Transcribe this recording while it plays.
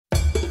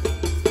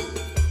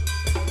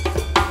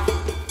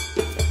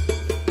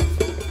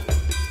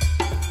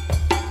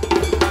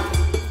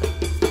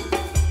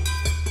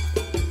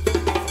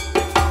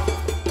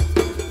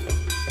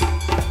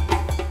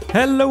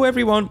Hello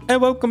everyone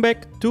and welcome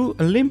back to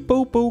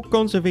Limpopo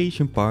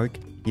Conservation Park.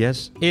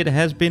 Yes, it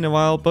has been a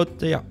while,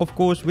 but of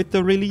course with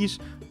the release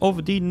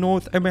of the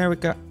North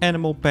America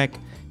Animal Pack,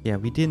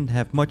 we didn't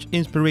have much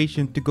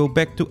inspiration to go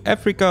back to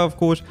Africa, of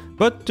course,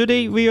 but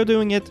today we are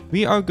doing it.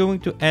 We are going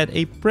to add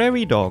a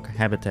prairie dog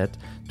habitat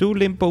to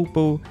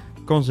Limpopo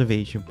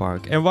Conservation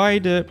Park. And why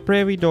the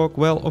prairie dog?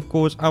 Well, of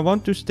course, I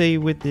want to stay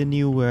with the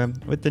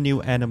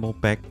new animal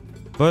pack,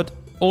 but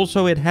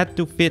also it had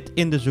to fit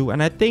in the zoo,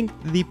 and I think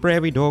the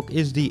prairie dog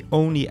is the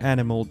only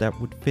animal that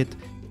would fit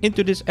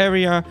into this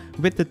area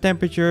with the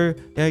temperature,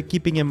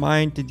 keeping in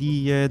mind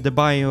the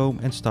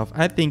biome and stuff.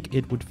 I think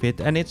it would fit,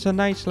 and it's a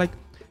nice like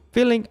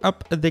filling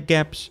up the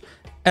gaps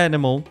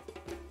animal.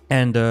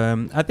 And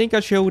I think I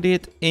showed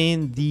it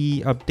in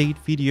the update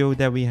video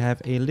that we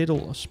have a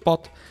little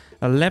spot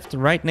left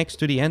right next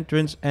to the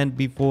entrance and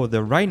before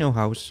the rhino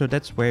house, so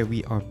that's where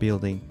we are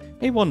building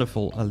a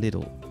wonderful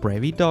little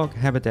prairie dog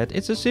habitat.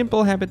 It's a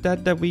simple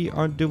habitat that we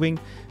are doing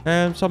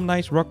some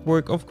nice rock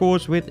work, of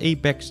course, with a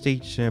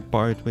backstage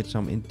part with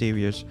some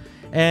interiors,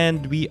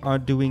 and we are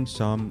doing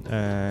some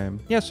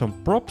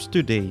props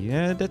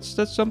today. That's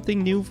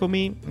something new for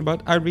me,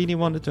 but I really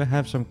wanted to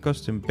have some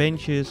custom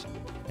benches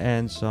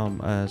and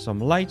some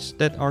lights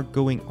that are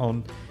going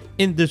on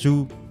in the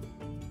zoo.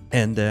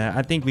 And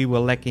I think we were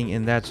lacking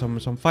in that some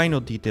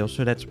final details,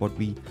 so that's what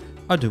we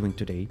are doing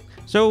today.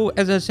 So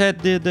as I said,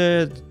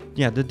 the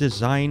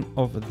design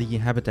of the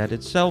habitat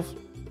itself,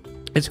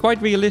 it's quite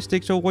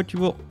realistic. So what you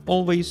will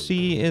always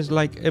see is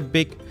like a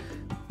big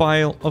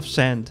pile of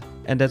sand,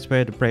 and that's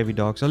where the prairie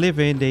dogs are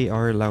living. They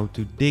are allowed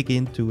to dig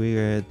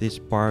into this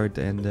part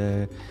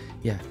and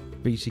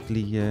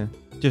basically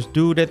just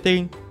do their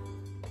thing.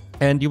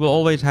 And you will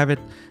always have it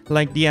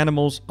like the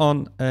animals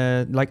on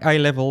like eye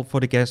level for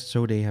the guests,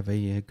 so they have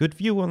a good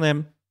view on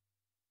them.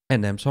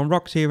 And then some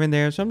rocks here and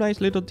there, some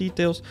nice little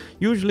details.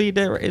 Usually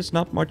there is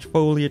not much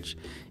foliage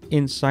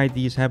inside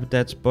these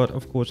habitats, but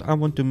of course I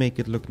want to make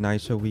it look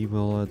nice, so we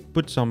will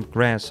put some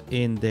grass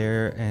in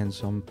there and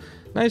some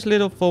nice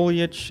little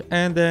foliage.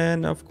 And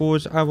then of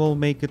course I will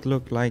make it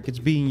look like it's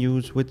being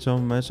used with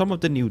some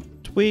of the new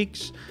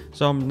twigs,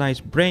 some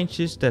nice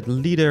branches that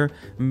Leader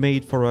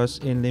made for us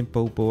in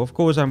Limpopo. Of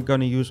course I'm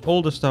gonna use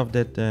all the stuff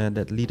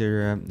that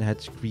Leader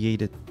had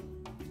created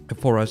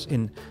for us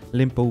in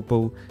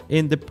Limpopo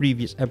in the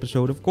previous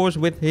episode, of course,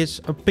 with his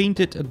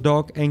painted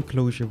dog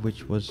enclosure,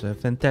 which was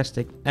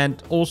fantastic.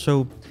 And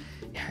also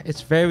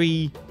it's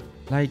very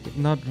like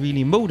not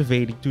really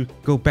motivating to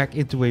go back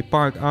into a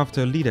park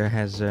after Leader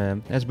has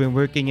been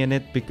working in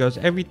it, because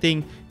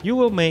everything you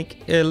will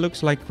make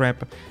looks like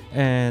crap.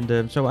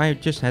 And so I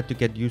just had to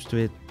get used to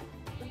it,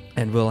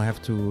 and we'll have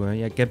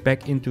to get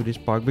back into this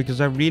park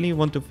because I really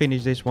want to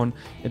finish this one.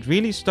 It's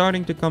really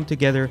starting to come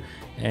together,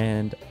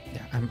 and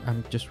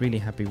I'm just really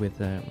happy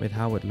with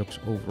how it looks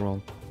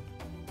overall.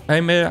 I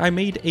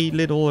made a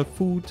little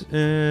food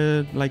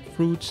like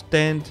fruit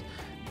stand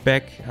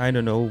back, I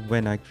don't know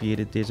when I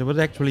created this. It was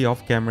actually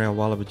off camera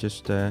while I was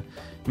just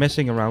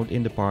messing around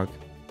in the park.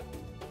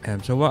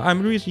 So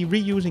I'm really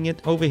reusing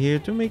it over here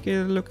to make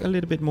it look a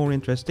little bit more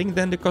interesting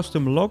than the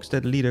custom logs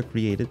that Leader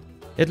created.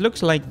 It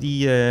looks like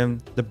the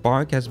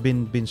bark has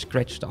been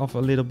scratched off a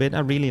little bit.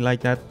 I really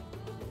like that.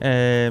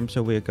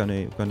 So we're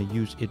gonna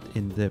use it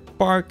in the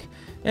park.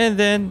 And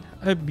then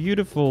a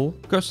beautiful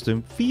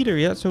custom feeder.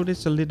 Yeah, so this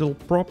is a little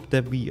prop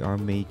that we are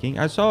making.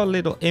 I saw a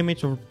little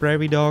image of a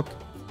prairie dog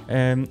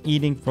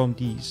eating from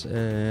these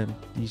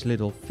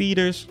little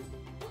feeders.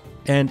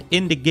 And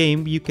in the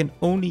game you can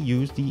only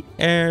use the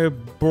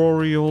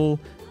arboreal,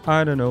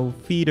 I don't know,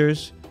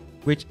 feeders,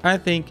 which I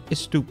think is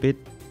stupid.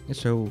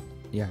 So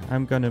yeah,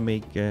 I'm gonna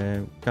make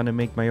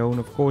my own.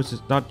 Of course,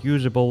 it's not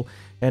usable.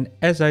 And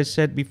as I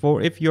said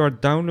before, if you are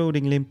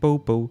downloading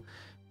Limpopo,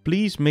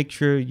 please make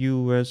sure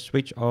you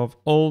switch off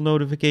all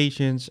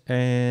notifications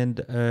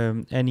and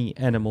any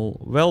animal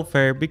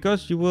welfare,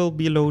 because you will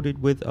be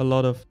loaded with a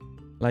lot of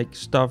like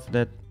stuff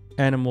that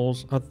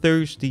animals are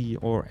thirsty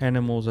or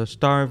animals are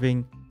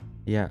starving.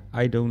 Yeah,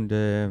 I don't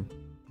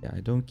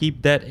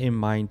keep that in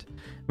mind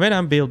when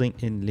I'm building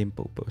in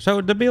Limpopo.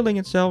 So the building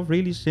itself,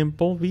 really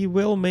simple. We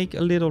will make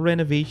a little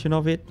renovation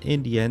of it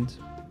in the end.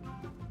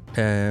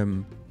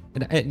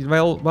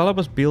 While I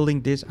was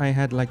building this, I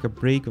had like a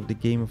break of the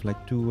game of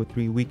like 2 or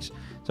 3 weeks.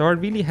 So I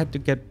really had to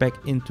get back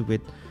into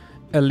it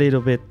a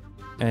little bit.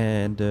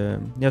 And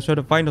so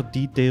the final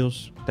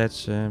details,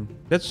 that's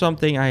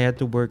something I had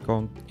to work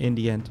on in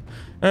the end.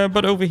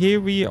 But over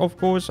here we of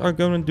course are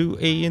going to do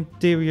a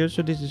interior.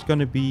 So this is going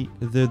to be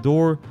the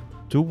door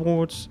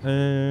towards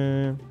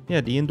the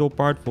indoor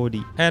part for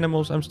the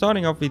animals. I'm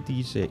starting off with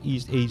these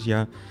East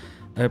Asia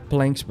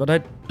planks, but I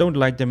don't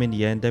like them in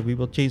the end. That we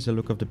will change the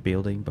look of the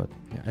building, but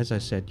as I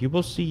said, you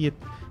will see it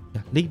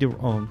later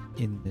on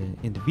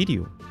in the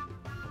video.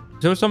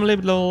 So some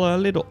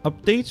little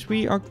updates.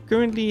 We are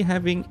currently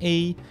having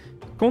a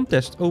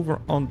contest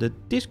over on the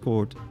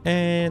Discord,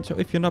 and so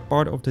if you're not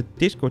part of the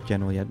Discord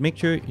channel yet, make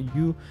sure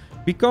you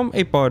become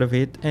a part of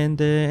it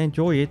and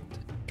enjoy it.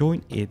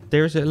 Join it.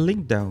 There's a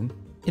link down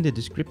in the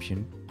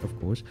description of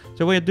course.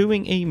 So we're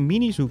doing a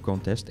mini zoo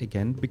contest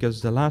again,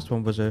 because the last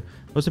one was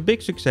a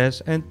big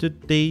success. And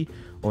today,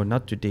 or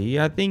not today,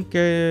 I think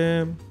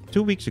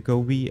 2 weeks ago,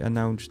 we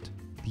announced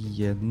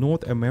the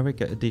North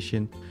America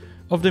edition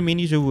of the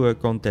mini zoo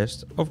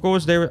contest. Of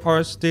course, there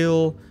are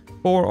still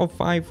 4 or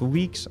 5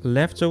 weeks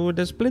left, so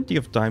there's plenty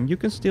of time. You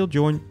can still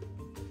join,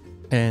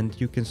 and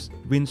you can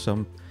win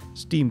some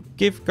Steam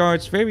gift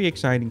cards. Very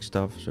exciting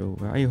stuff. So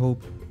I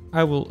hope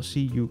I will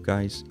see you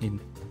guys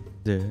in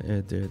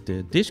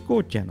the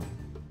Discord channel.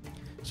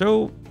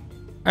 So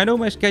I know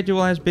my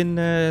schedule has been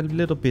a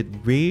little bit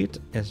weird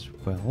as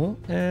well.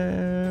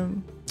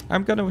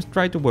 I'm gonna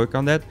try to work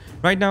on that.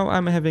 Right now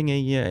I'm having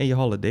a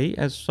holiday.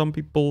 As some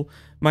people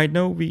might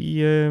know,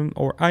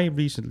 I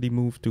recently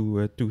moved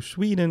to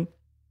Sweden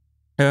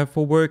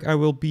for work. I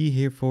will be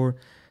here for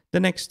the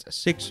next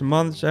 6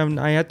 months, and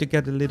I had to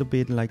get a little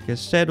bit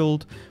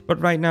settled.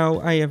 But right now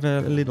I have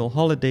a little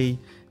holiday,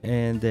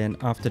 and then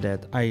after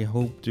that I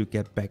hope to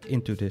get back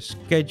into the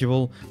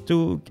schedule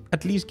to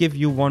at least give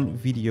you 1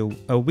 video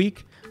a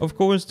week. Of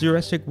course,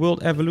 Jurassic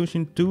World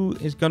Evolution 2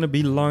 is gonna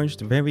be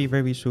launched very,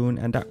 very soon,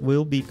 and that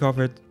will be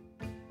covered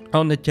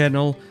on the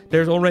channel.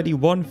 There's already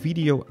 1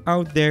 video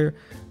out there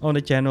on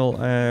the channel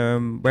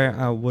where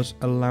I was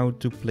allowed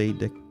to play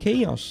the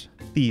Chaos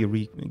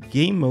Theory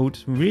game mode.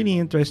 Really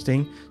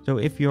interesting. So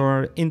if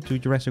you're into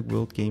Jurassic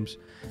World games,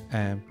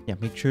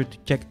 make sure to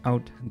check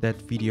out that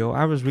video.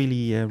 I was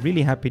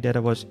really happy that I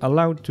was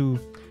allowed to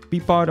be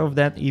part of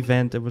that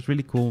event. It was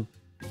really cool,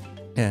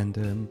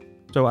 and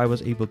so I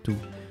was able to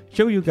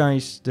show you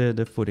guys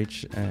the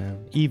footage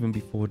even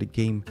before the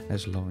game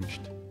has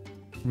launched.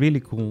 Really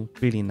cool,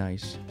 really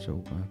nice.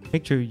 So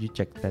make sure you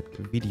check that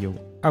video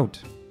out.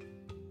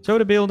 So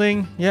the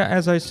building,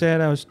 as I said,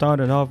 I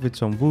started off with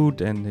some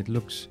wood, and it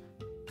looks,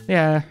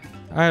 I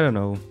don't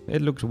know,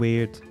 it looks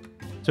weird.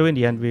 So in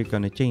the end, we're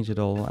gonna change it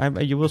all.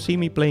 You will see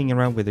me playing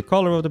around with the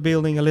color of the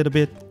building a little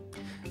bit,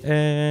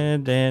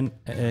 and then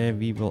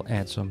we will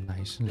add some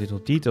nice little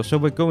details. So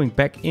we're going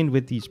back in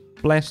with these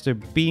plaster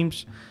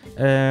beams,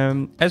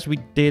 as we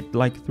did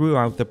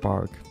throughout the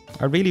park.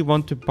 I really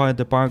want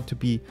the park to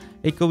be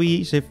a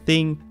cohesive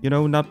thing,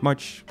 not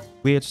much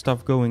weird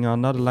stuff going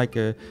on, not like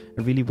a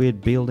really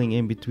weird building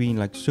in between,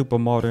 like super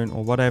modern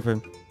or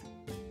whatever.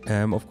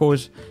 Of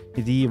course,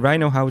 the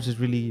rhino house is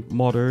really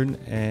modern,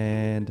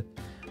 and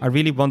I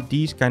really want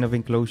these kind of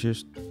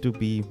enclosures to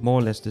be more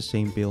or less the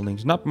same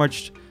buildings. Not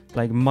much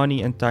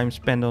money and time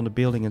spent on the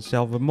building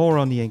itself, but more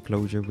on the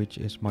enclosure, which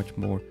is much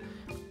more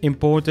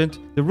important.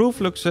 The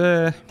roof looks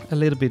a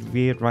little bit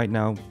weird right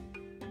now,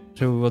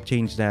 so we will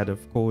change that. Of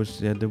course,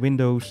 the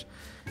windows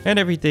and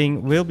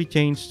everything will be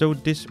changed. So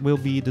this will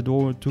be the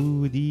door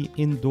to the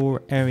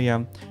indoor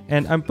area,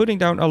 and I'm putting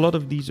down a lot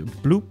of these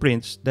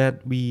blueprints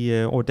that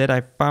that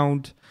I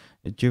found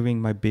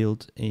during my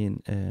build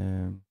in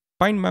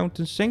Pine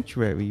Mountain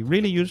Sanctuary.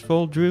 Really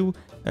useful. Drew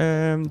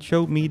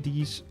showed me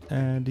these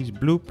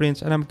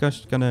blueprints, and I'm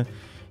just gonna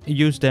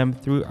use them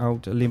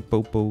throughout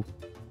Limpopo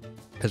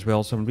as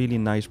well. Some really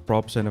nice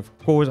props, and of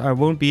course I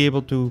won't be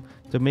able to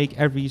make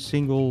every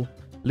single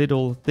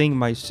little thing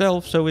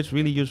myself, so it's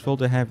really useful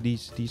to have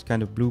these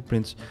kind of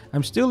blueprints.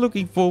 I'm still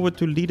looking forward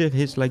to Leader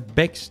his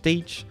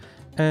backstage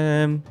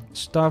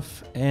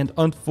stuff, and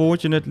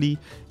unfortunately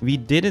we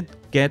didn't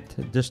get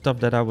the stuff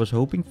that I was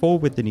hoping for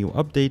with the new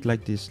update,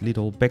 like this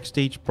little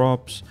backstage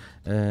props,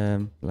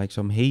 like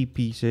some hay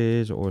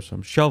pieces or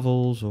some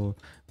shovels or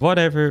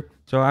whatever.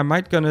 So I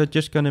might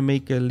just gonna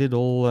make a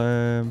little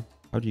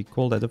how do you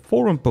call that, a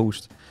forum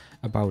post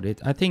about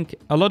it. I think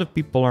a lot of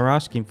people are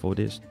asking for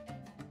this,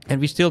 and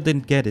we still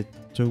didn't get it.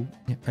 So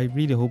I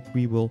really hope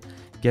we will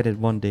get it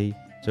one day.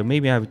 So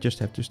maybe I would just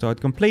have to start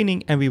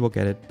complaining and we will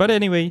get it. But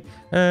anyway,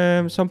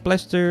 some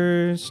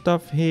plaster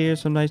stuff here,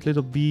 some nice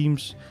little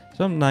beams,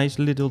 some nice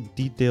little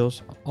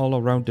details all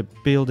around the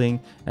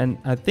building. And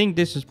I think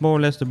this is more or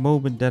less the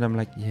moment that I'm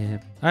like,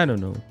 I don't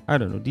know.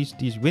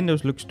 These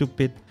windows look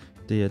stupid.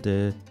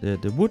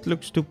 The wood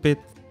looks stupid.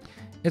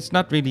 It's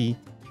not really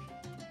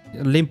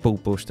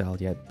Limpopo style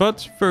yet.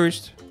 But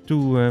first,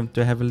 to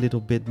have a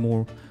little bit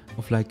more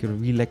of a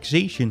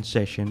relaxation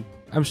session,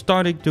 I'm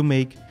starting to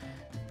make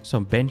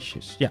some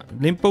benches.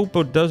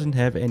 Limpopo doesn't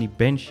have any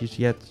benches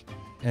yet,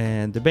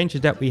 and the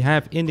benches that we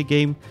have in the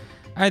game,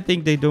 I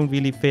think they don't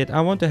really fit. I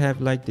want to have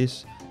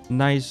this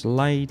nice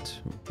light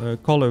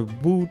color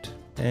wood,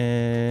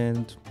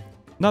 and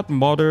not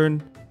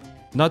modern,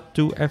 not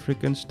too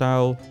African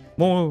style,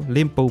 more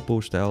Limpopo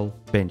style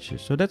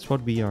benches. So that's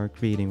what we are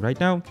creating right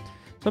now.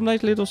 Some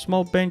nice little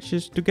small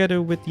benches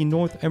together with the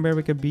North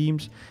America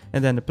beams,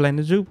 and then the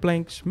Planet Zoo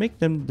planks, make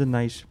them the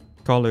nice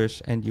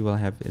colors, and you will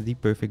have the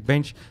perfect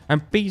bench. I'm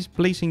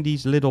placing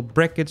these little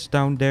brackets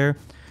down there.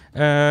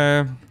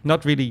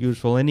 Not really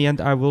useful. In the end,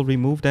 I will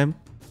remove them,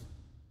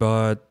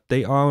 but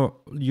they are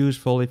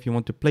useful if you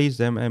want to place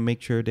them and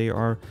make sure they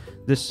are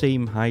the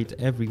same height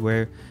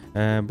everywhere.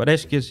 But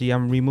as you can see,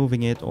 I'm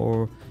removing it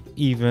or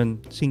even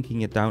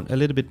sinking it down a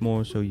little bit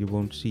more, so you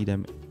won't see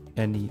them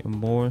any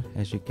more,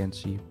 as you can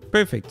see.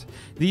 Perfect.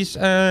 These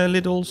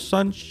little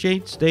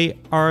sunshades, they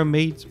are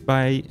made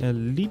by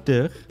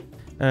Lieder.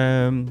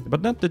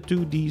 But not the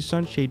 2D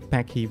sunshade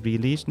pack he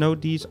released. No,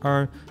 these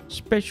are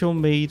special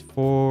made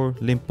for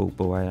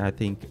Limpopo, I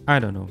think. I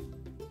don't know.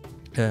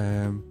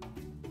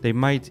 They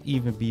might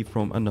even be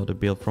from another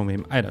build from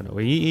him. I don't know.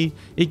 He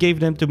gave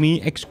them to me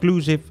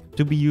exclusive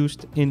to be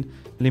used in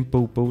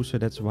Limpopo. So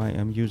that's why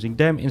I'm using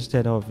them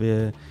instead of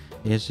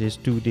his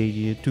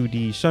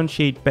 2D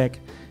sunshade pack.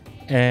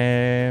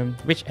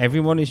 Which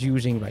everyone is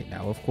using right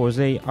now. Of course,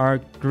 they are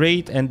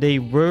great and they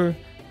were,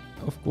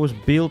 of course,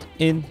 built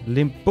in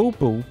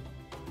Limpopo.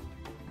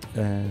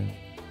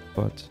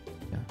 But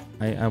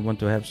yeah, I want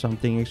to have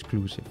something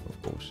exclusive,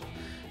 of course.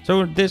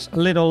 So this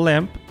little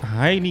lamp,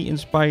 highly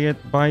inspired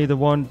by the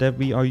one that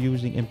we are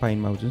using in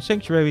Pine Mountain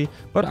Sanctuary,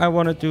 but I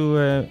wanted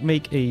to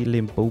make a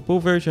Limpopo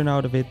version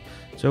out of it.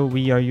 So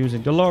we are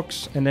using the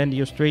logs and then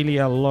the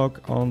Australia log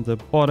on the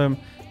bottom,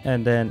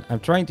 and then I'm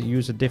trying to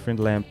use a different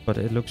lamp, but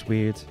it looks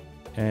weird.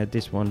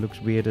 This one looks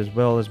weird as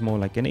well. It's more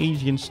like an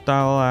Asian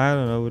style. I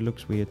don't know, it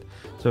looks weird.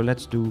 So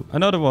let's do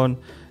another one,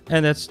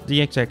 and that's the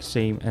exact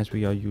same as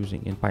we are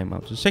using in Pine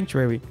Mountain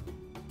Sanctuary.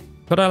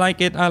 But I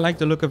like it, I like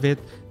the look of it,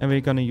 and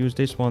we're gonna use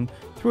this one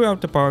throughout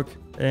the park.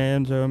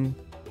 And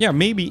yeah,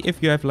 maybe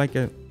if you have like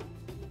a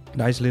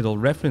nice little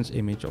reference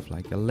image of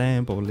like a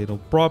lamp or little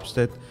props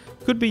that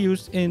could be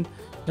used in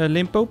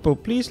Limpopo,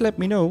 please let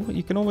me know.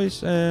 You can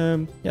always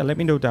let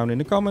me know down in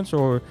the comments,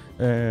 or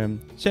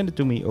send it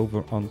to me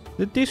over on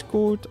the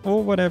Discord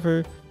or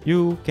whatever.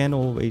 You can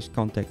always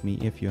contact me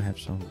if you have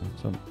some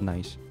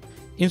nice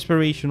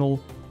inspirational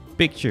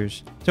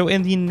pictures. So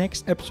in the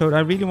next episode, I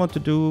really want to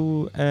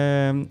do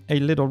a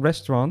little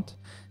restaurant.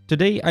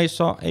 Today I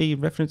saw a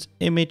reference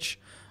image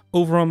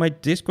over on my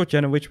Discord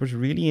channel, which was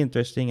really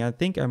interesting. I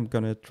think I'm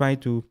gonna try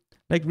to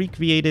like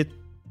recreate it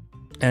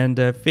and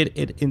fit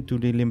it into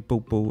the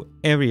Limpopo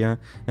area,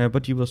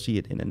 but you will see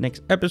it in the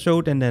next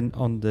episode. And then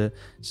on the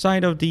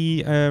side of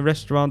the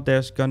restaurant,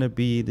 there's gonna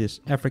be this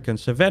African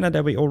savanna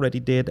that we already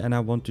did, and I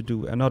want to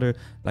do another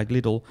like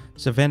little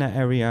savanna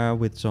area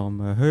with some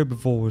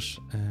herbivores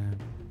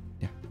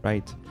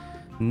right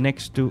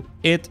next to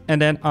it. And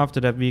then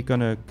after that, we're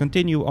gonna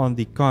continue on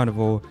the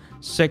carnivore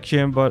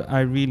section, but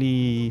I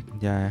really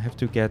have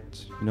to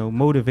get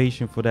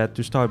motivation for that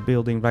to start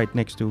building right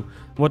next to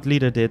what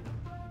Leader did,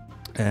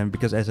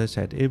 because as I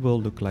said, it will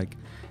look like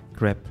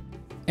crap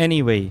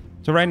anyway.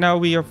 So right now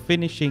we are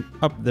finishing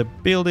up the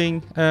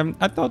building.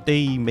 I thought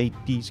they made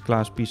these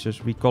glass pieces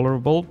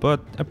recolorable,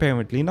 but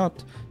apparently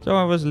not. So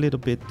I was a little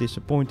bit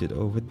disappointed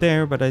over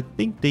there, but I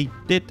think they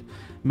did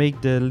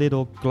make the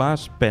little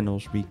glass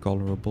panels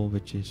recolorable,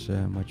 which is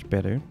much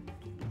better.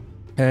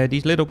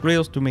 These little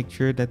grills to make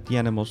sure that the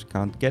animals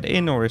can't get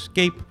in or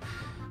escape.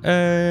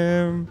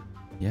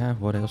 Yeah,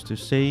 what else to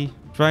say?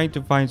 Trying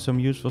to find some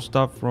useful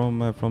stuff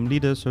from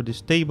Leader. So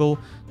this table,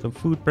 some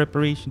food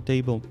preparation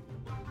table,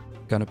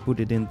 gonna put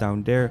it in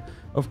down there.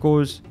 Of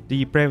course,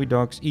 the prairie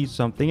dogs eat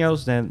something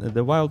else than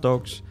the wild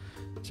dogs.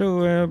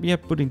 So yeah,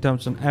 putting down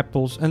some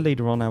apples, and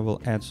later on I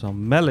will add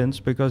some melons,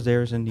 because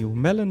there's a new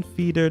melon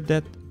feeder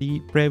that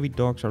the prairie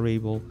dogs are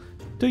able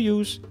to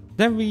use.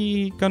 Then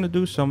we gonna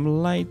do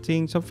some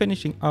lighting, some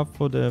finishing up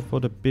for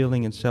the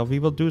building itself. We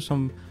will do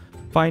some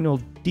final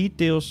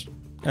details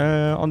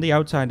on the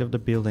outside of the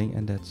building,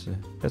 and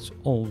that's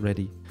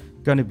already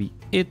gonna be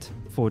it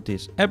for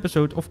this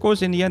episode. Of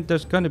course, in the end,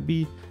 there's gonna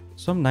be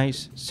some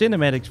nice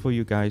cinematics for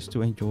you guys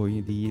to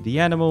enjoy the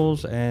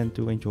animals and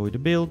to enjoy the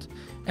build.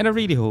 And I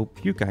really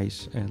hope you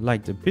guys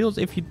like the builds.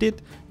 If you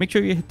did, make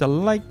sure you hit the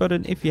like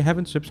button. If you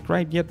haven't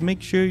subscribed yet,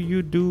 make sure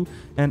you do.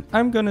 And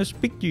I'm gonna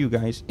speak to you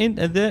guys in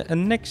the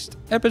next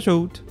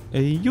episode.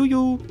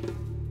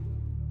 Yoo-yoo!